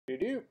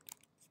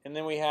And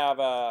then we have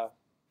a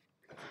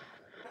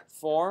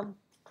form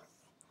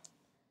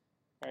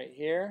right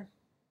here.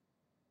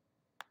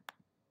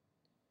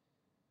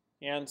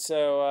 And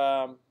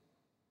so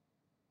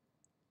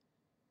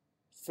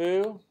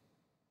foo,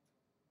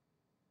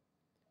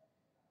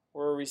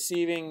 we're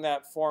receiving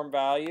that form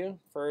value,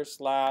 first,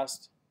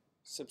 last,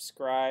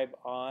 subscribe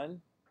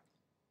on.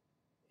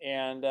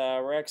 And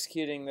we're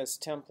executing this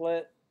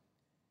template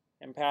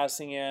and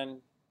passing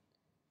in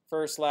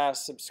first,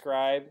 last,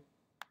 subscribe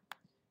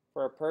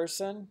for a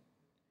person,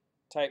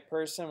 type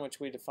person, which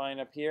we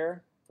define up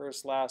here,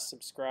 first, last,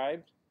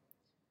 subscribed,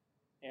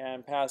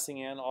 and passing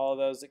in all of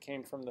those that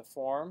came from the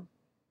form.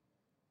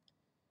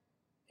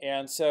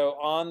 And so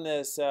on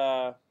this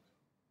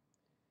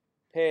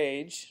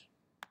page,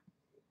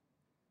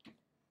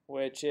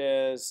 which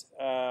is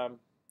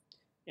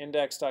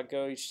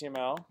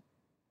index.gohtml,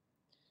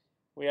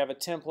 we have a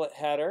template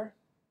header.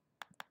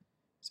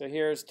 So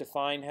here's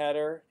define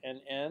header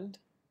and end.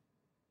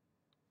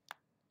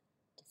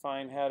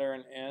 Define header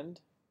and end.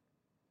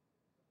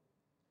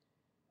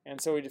 And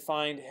so we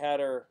defined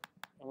header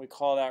and we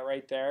call that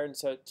right there. And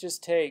so it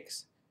just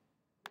takes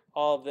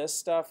all of this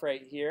stuff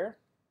right here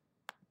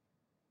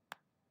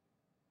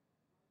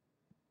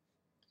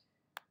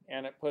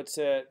and it puts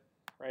it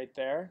right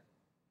there.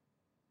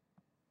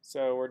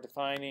 So we're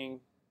defining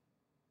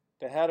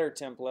the header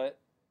template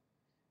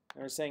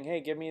and we're saying,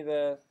 hey, give me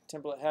the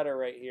template header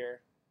right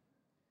here.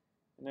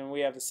 And then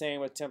we have the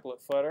same with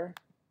template footer.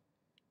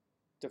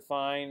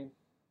 Define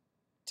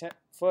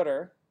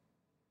footer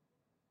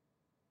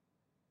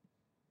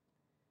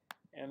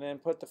and then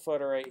put the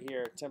footer right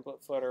here,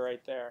 template footer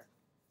right there.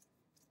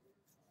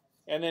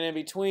 And then in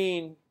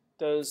between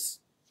those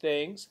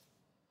things,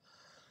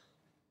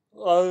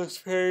 on this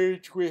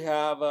page we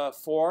have a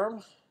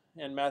form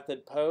and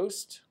method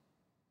post.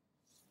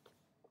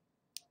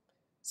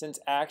 Since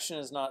action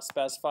is not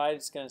specified,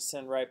 it's going to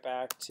send right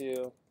back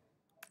to,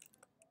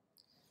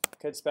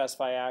 could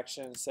specify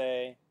action,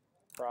 say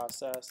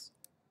process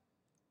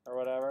or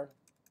whatever.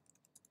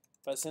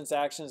 But since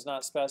action is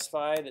not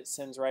specified, it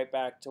sends right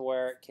back to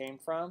where it came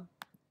from,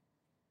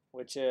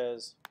 which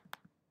is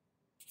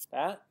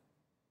that.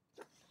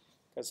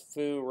 Because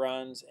foo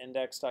runs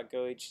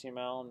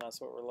index.gohtml, and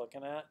that's what we're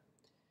looking at.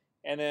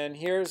 And then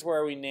here's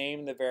where we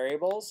name the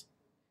variables.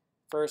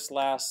 First,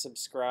 last,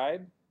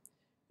 subscribe.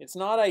 It's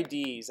not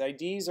IDs.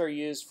 IDs are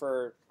used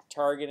for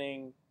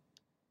targeting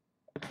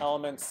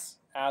elements,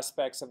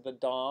 aspects of the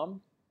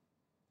DOM.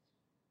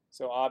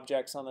 So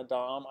objects on the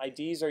DOM.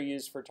 IDs are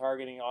used for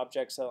targeting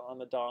objects on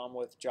the DOM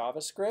with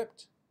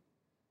JavaScript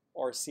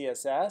or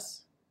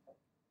CSS.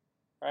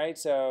 Right?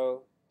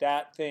 So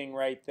that thing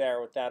right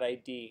there with that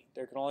ID.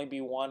 There can only be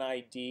one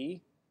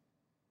ID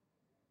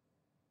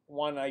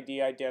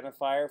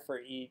identifier for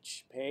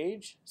each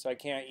page. So I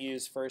can't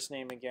use first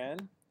name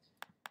again.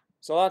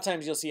 So a lot of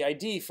times you'll see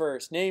ID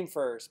first, name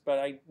first, but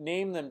I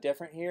name them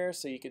different here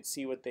so you could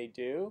see what they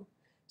do.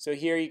 So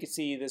here you can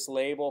see this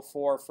label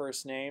for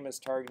first name is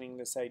targeting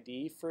this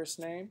ID first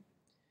name.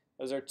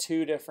 Those are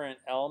two different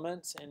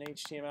elements in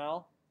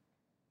HTML.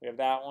 We have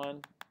that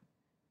one.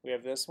 We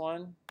have this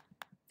one.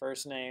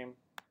 First name,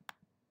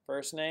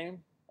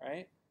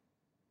 right?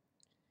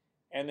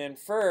 And then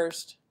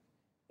first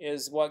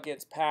is what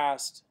gets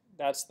passed.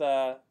 That's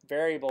the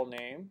variable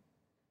name.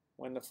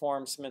 When the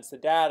form submits the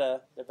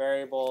data, the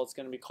variable is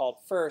going to be called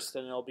first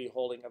and it'll be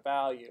holding a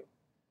value.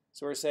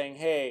 So we're saying,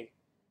 hey,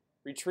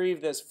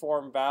 retrieve this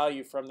form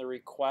value from the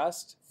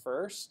request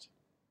first,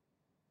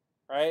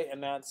 right?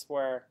 And that's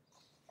where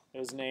it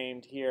was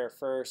named here,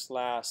 first,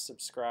 last,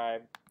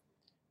 subscribe.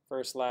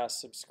 First,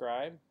 last,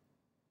 subscribe.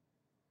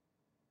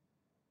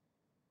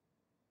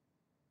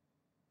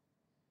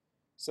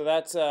 So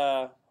that's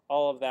all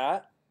of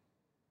that.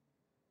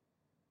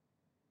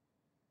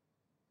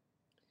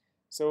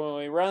 So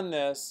when we run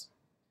this,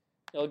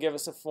 it'll give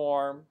us a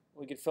form.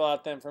 We could fill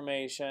out the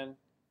information,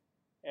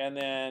 and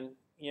then,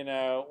 you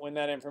know, when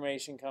that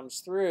information comes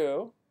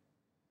through,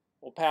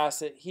 we'll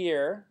pass it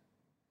here,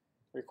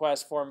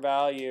 request form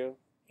value,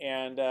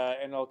 and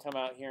it'll come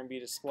out here and be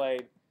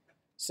displayed.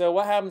 So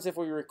what happens if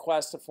we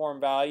request a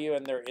form value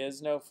and there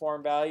is no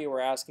form value?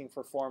 We're asking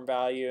for form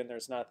value and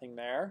there's nothing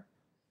there.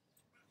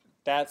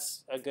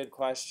 That's a good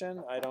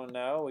question. I don't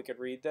know. We could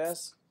read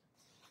this.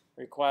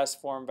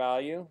 Request form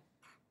value.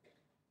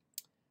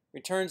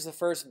 Returns the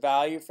first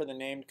value for the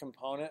named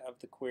component of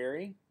the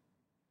query.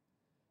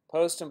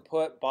 Post and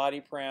put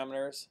body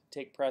parameters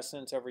take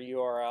precedence over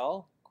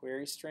URL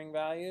query string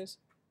values,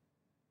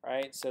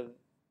 right? So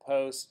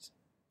post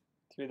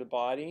through the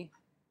body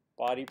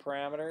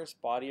parameters,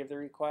 body of the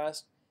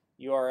request.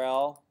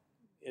 URL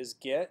is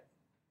get,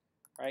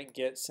 right?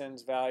 Get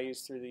sends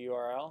values through the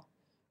URL.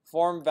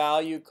 Form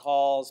value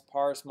calls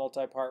parse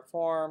multi-part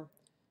form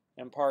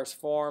and parse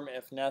form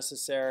if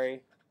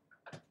necessary,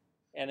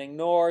 and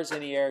ignores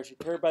any errors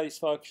returned by these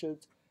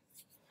functions.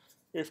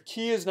 If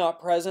key is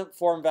not present,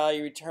 form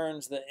value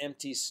returns the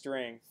empty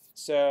string.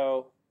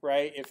 So,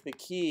 right, if the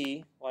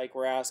key, like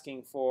we're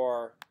asking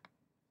for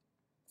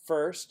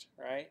first,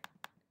 right,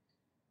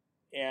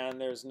 and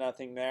there's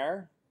nothing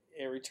there,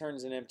 it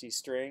returns an empty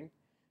string.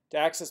 To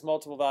access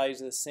multiple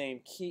values of the same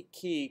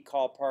key,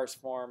 call parse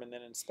form and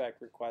then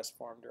inspect request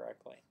form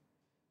directly.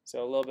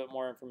 So a little bit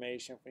more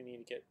information if we need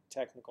to get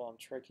technical and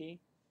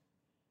tricky.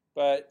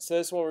 But so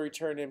this will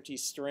return empty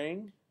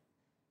string.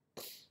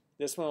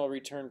 This one will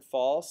return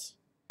false.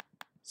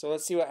 So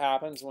let's see what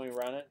happens when we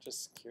run it.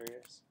 Just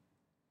curious.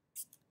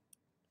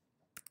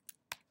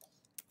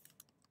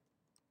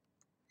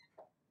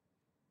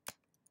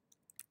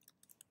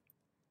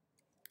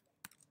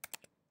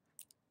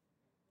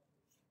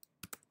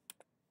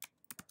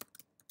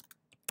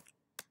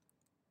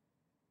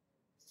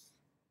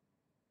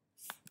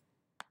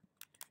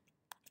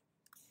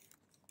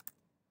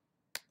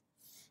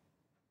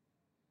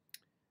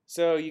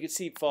 So you can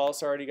see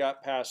false already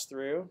got passed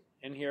through,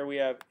 and here we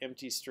have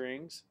empty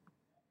strings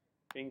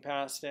being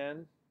passed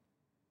in.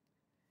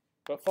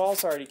 But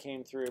false already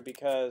came through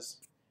because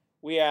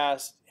we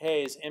asked,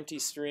 hey, is empty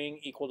string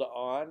equal to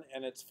on?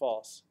 And it's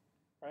false,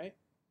 right?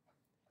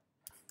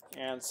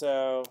 And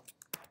so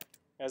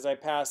as I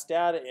pass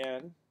data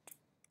in,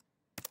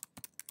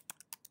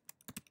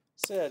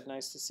 Sid,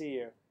 nice to see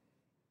you.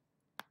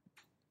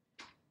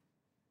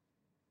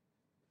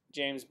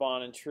 James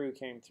Bond and true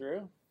came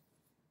through.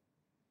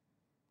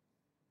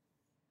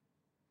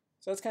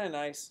 So that's kind of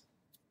nice.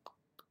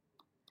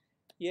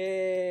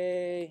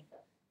 Yay!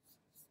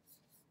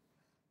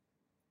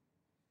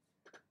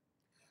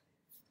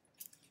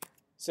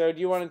 So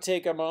do you want to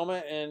take a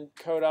moment and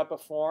code up a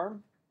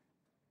form?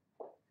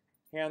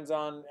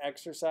 Hands-on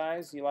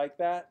exercise. You like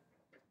that?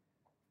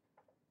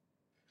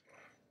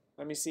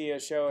 Let me see a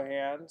show of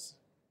hands.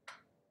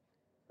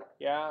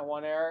 Yeah,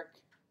 one Eric.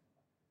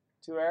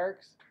 Two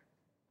Erics.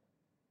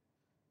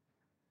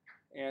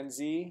 And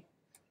Z.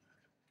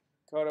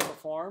 Code up a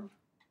form.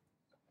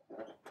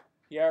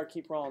 Yeah, or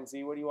keep rolling.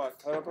 Z, what do you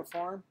want? Code up a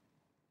form?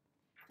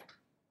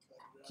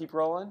 Keep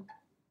rolling?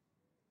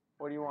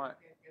 What do you want?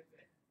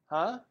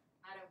 Huh?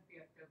 I don't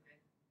feel so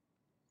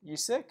good. You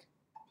sick?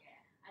 Yeah,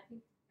 I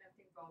think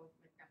something wrong with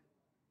my stomach.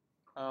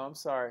 Oh, I'm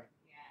sorry.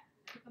 Yeah,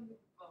 I think I'm going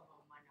to go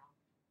home.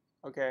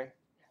 I know. Okay.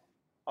 Yeah.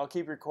 I'll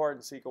keep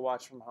recording so you can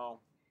watch from home.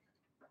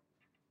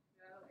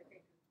 No, I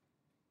think.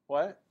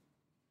 What?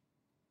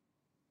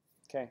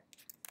 Okay.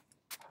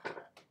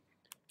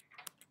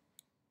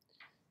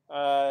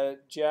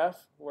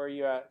 Jeff, where are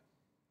you at?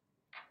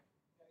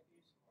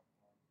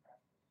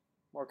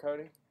 More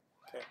coding?